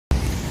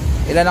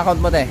Ilan ang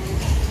count mo, te?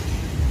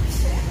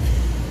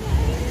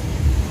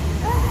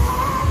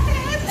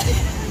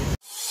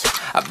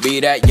 I be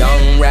that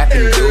young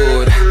rapping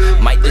dude,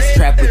 might just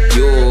trap with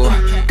you.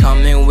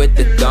 Coming with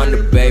the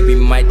thunder, baby,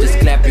 might just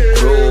clap your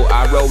crew.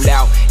 I roll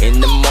out in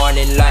the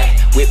morning light,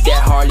 whip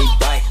that Harley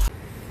bike.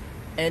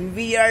 And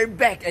we are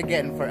back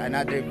again for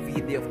another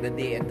video of the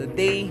day. And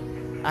today,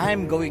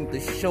 I'm going to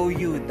show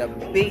you the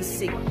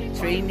basic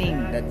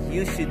training that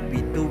you should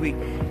be doing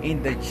in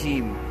the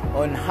gym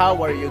on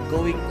how are you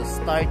going to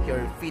start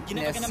your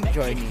fitness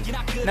journey.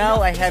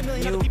 Now I have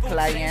new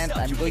client.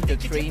 I'm going to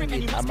train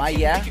with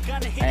Amaya,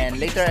 and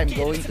later I'm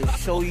going to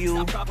show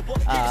you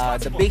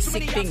the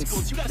basic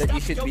things that you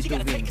should be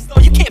doing.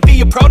 You can't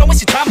be a pro, don't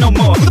waste your time no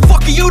more. Who the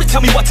fuck are you to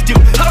tell me what to do?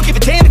 I don't give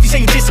a damn if you say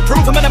you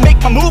disapprove. I'm gonna make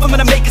my move, I'm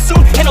gonna make it soon,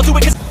 and I'll do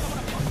it 'cause.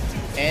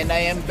 And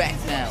I am back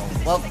now.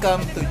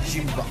 Welcome to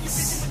Gym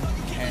Box.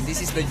 And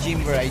this is the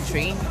gym where I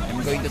train. I'm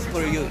going to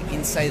tour you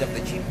inside of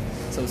the gym.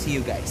 So see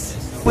you guys.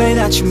 Way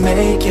that you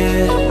make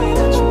it,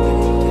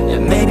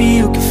 and maybe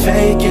you can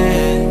fake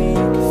it,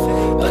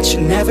 but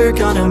you're never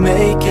gonna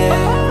make it.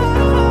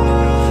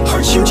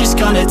 Aren't you just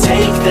gonna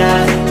take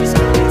that?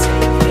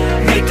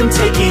 Make them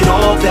take it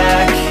all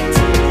back.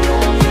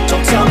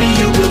 Don't tell me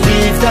you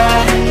believe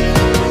that.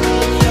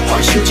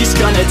 Aren't you just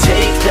gonna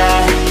take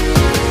that?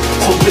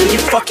 Or will you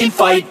fucking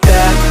fight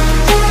back?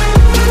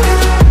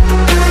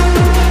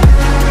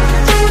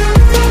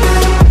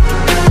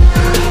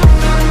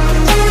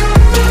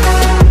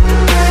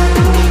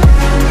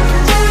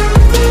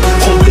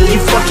 Or will you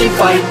fucking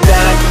fight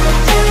back?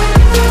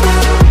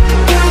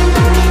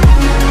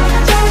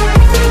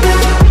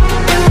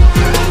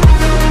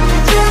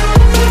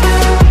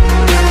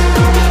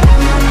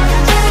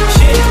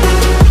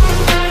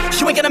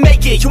 You ain't gonna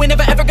make it, you ain't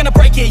never ever gonna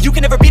break it. You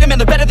can never beat them and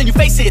they're better than you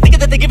face it. Thinking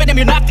that they give a damn,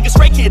 you're not thinking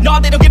straight, kid. No,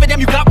 they don't give a damn,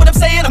 you got what I'm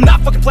saying? I'm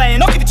not fucking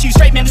playing, I'll give it to you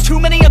straight, man. There's too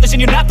many others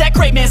and you're not that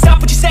great, man.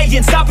 Stop what you're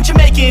saying, stop what you're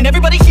making.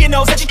 Everybody here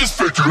knows that you just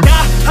fake it.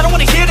 Nah, I don't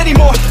wanna hear it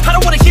anymore, I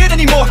don't wanna hear it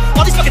anymore.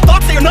 All these fucking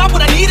thoughts, they are not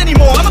what I need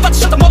anymore. I'm about to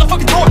shut the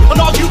motherfucking door on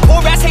all you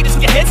poor ass haters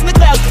with your heads in the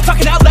clouds.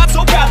 Talking out loud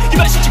so proud, you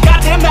better shut your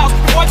goddamn mouth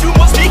before I do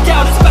more speak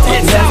out. It's about to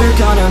hit south. Never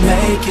gonna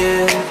make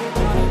it.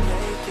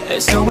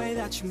 There's no way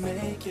that you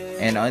make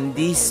it. And on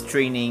this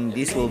training,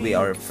 this will be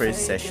our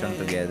first session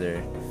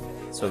together.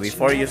 So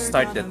before you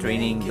start the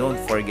training,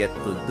 don't forget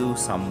to do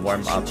some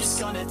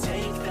warm-ups.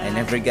 I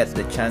never get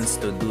the chance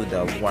to do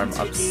the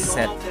warm-up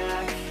set,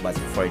 but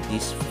for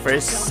this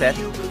first set,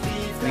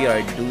 we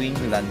are doing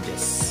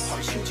lunges.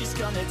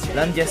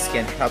 Lunges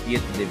can help you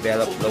to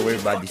develop lower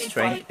body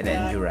strength and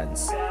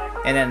endurance.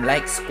 And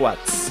unlike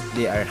squats,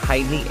 they are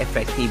highly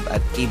effective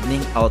at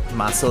evening out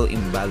muscle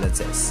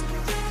imbalances.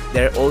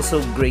 They're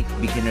also great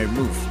beginner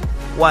move.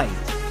 Why?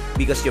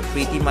 Because you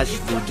pretty much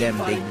do them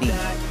daily,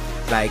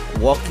 like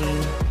walking,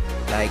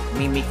 like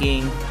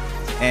mimicking,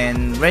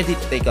 and ready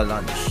to take a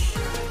lunge.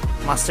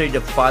 Master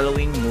the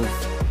following move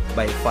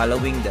by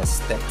following the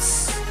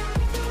steps.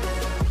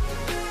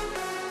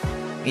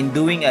 In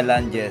doing a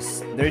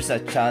lunges, there's a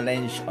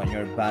challenge on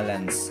your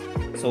balance,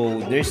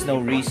 so there's no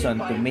reason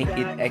to make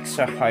it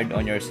extra hard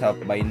on yourself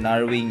by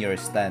narrowing your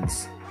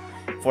stance.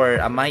 For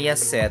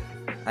Amaya's set,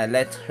 I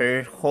let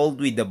her hold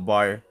with the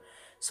bar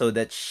so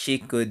that she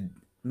could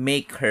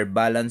make her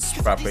balance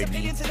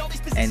properly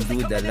and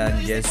do the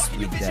lunges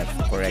with the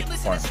correct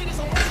form.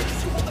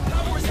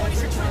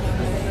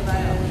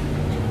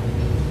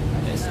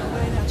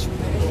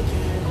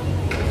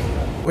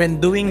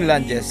 When doing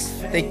lunges,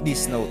 take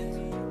this note.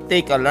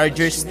 Take a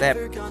larger step,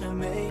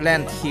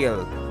 plant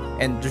heel,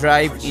 and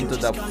drive into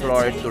the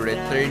floor to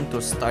return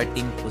to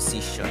starting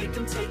position.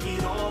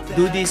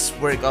 Do this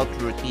workout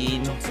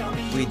routine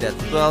with the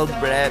 12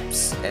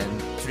 reps and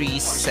 3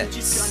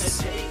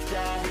 sets.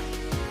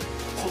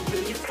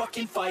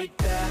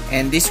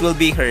 And this will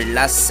be her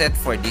last set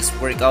for this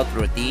workout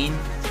routine.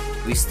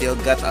 We still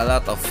got a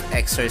lot of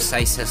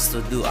exercises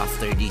to do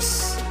after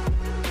this.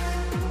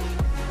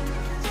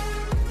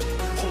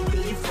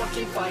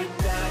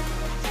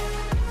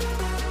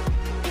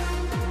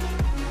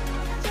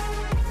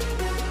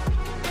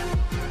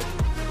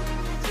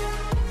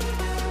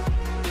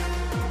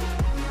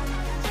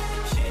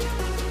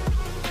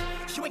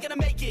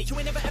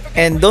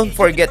 And don't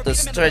forget to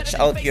stretch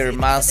out your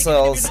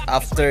muscles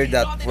after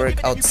that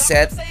workout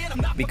set,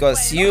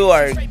 because you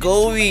are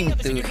going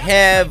to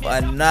have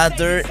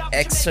another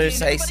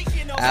exercise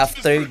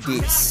after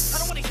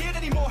this.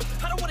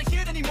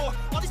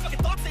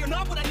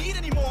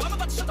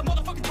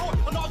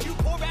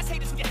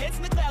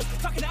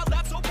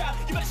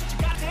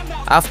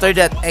 After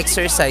that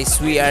exercise,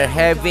 we are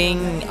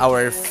having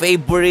our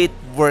favorite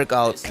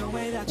workout,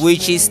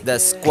 which is the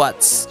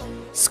squats.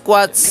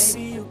 Squats,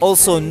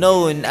 also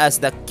known as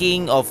the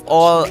king of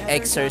all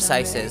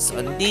exercises.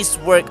 On this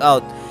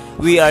workout,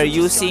 we are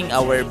using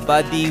our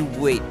body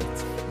weight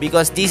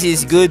because this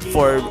is good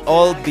for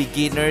all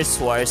beginners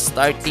who are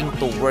starting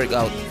to work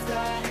out.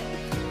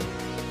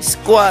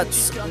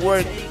 Squats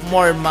work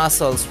more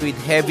muscles with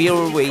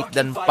heavier weight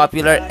than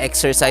popular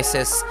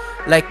exercises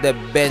like the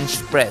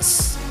bench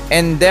press,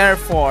 and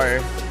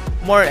therefore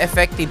more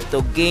effective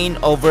to gain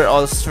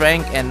overall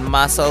strength and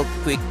muscle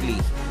quickly.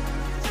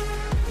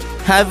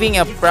 Having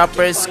a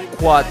proper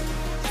squat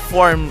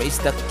form is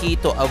the key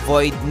to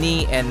avoid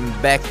knee and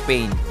back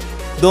pain.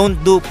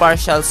 Don't do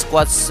partial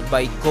squats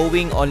by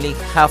going only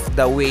half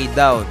the way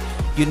down.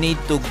 You need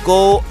to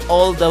go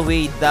all the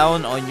way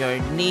down on your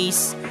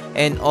knees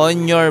and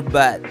on your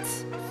butt.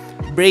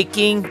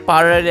 Breaking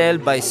parallel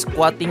by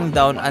squatting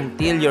down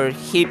until your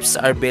hips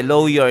are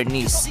below your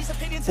knees.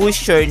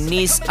 Push your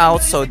knees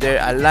out so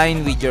they're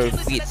aligned with your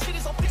feet.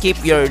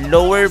 Keep your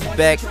lower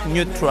back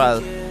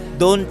neutral.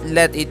 Don't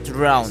let it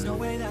round.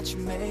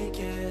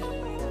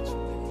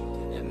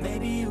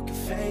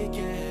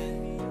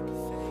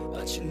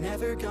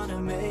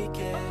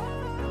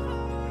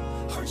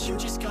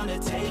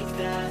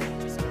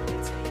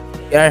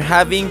 We are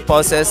having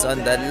pauses on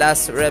the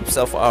last reps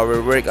of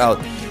our workout,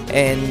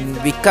 and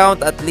we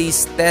count at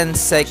least 10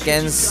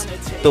 seconds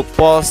to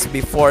pause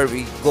before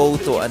we go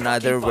to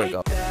another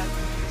workout.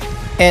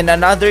 And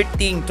another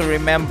thing to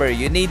remember,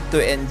 you need to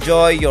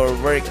enjoy your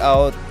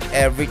workout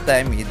every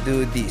time you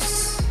do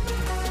this.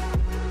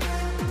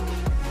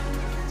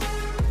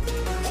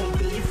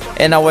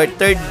 And our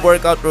third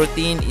workout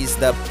routine is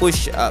the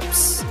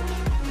push-ups.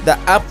 The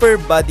upper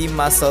body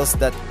muscles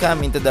that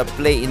come into the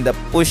play in the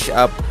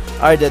push-up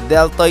are the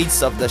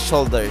deltoids of the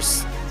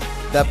shoulders,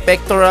 the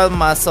pectoral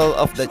muscle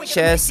of the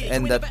chest,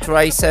 and the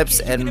triceps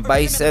and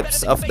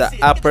biceps of the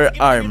upper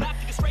arm.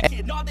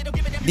 And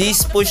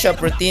this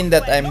push-up routine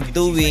that I'm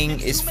doing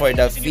is for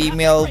the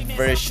female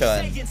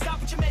version.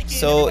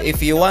 So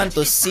if you want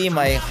to see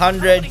my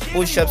 100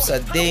 push-ups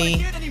a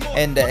day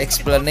and the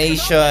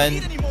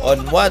explanation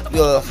on what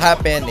will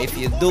happen if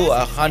you do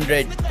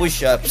 100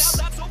 push-ups,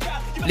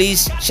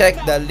 please check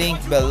the link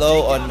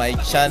below on my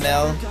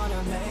channel,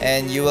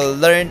 and you will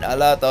learn a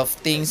lot of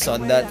things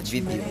on that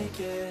video.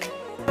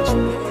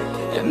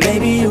 And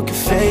maybe you can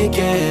fake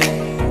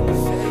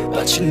it,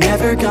 but you're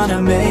never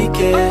gonna make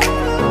it.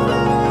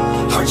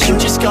 Are you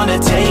just gonna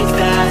take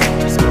that?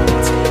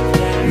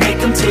 Make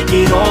them take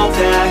it all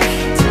back.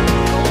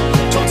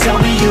 Don't tell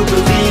me you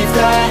believe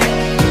that.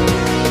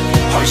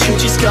 Are you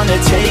just gonna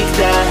take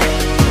that?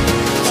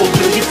 Or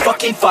will you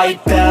fucking fight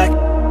back?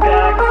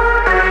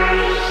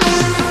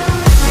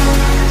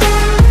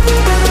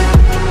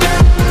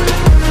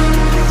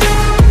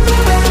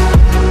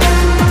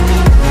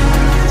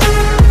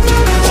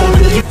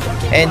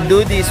 And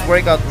do this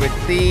workout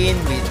routine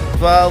with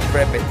 12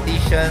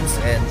 repetitions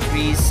and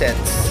 3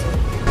 sets.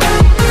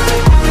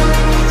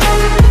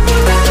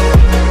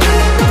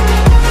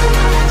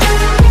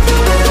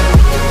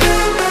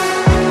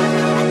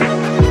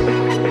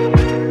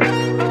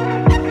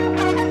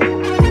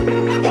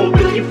 Or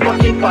will you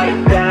fucking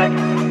fight back?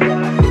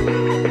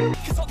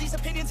 Cause all these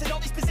opinions and all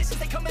these positions,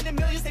 they come in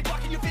millions, they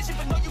block in your vision,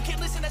 but no, you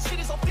can't listen, that shit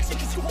is all fiction,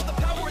 cause you hold the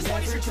power as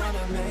long as you're trying to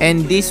make.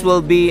 And this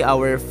will be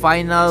our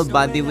final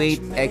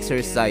bodyweight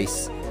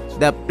exercise,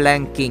 the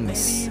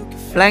plankings.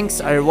 Planks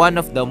are one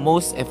of the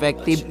most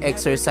effective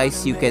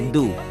exercise you can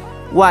do.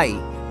 Why?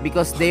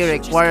 Because they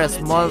require a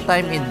small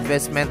time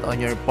investment on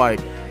your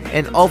part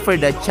and offer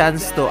the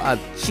chance to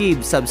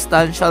achieve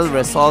substantial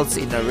results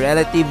in a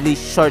relatively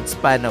short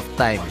span of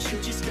time.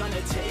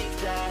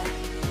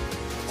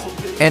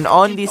 And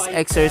on this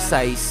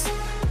exercise,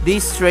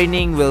 this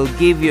training will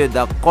give you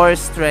the core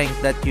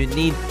strength that you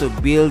need to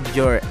build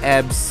your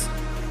abs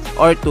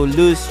or to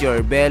lose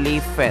your belly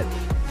fat.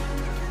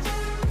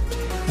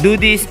 Do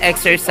this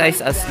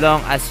exercise as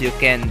long as you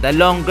can. The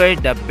longer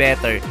the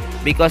better,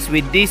 because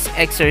with this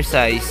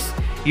exercise,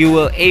 you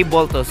will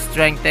able to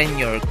strengthen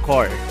your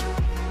core.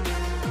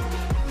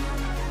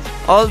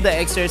 All the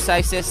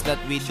exercises that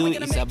we do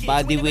is a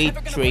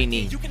bodyweight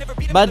training.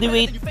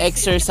 Bodyweight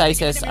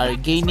exercises are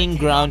gaining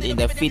ground in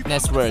the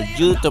fitness world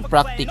due to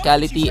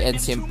practicality and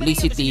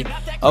simplicity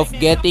of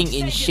getting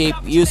in shape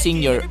using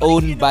your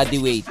own body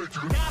weight.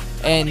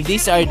 And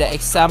these are the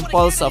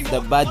examples of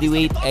the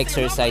bodyweight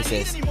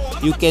exercises.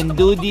 You can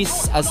do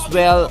this as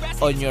well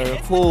on your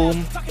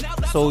home,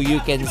 so you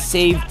can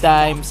save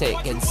time, so you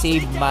can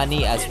save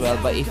money as well.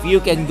 But if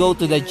you can go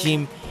to the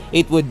gym,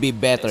 it would be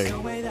better.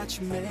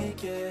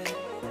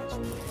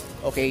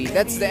 Okay,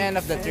 that's the end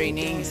of the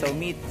training. So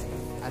meet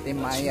Ate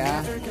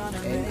Maya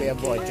and Kuya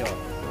Bojo.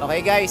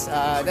 Okay guys,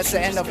 that's the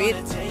end of it.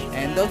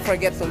 And don't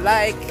forget to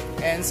like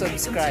and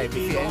subscribe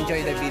if you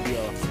enjoy the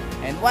video.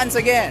 And once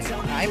again,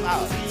 I'm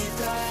out.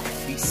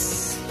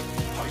 Peace.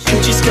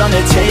 You just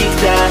gonna take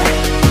that,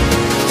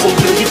 or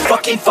will you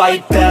fucking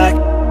fight back?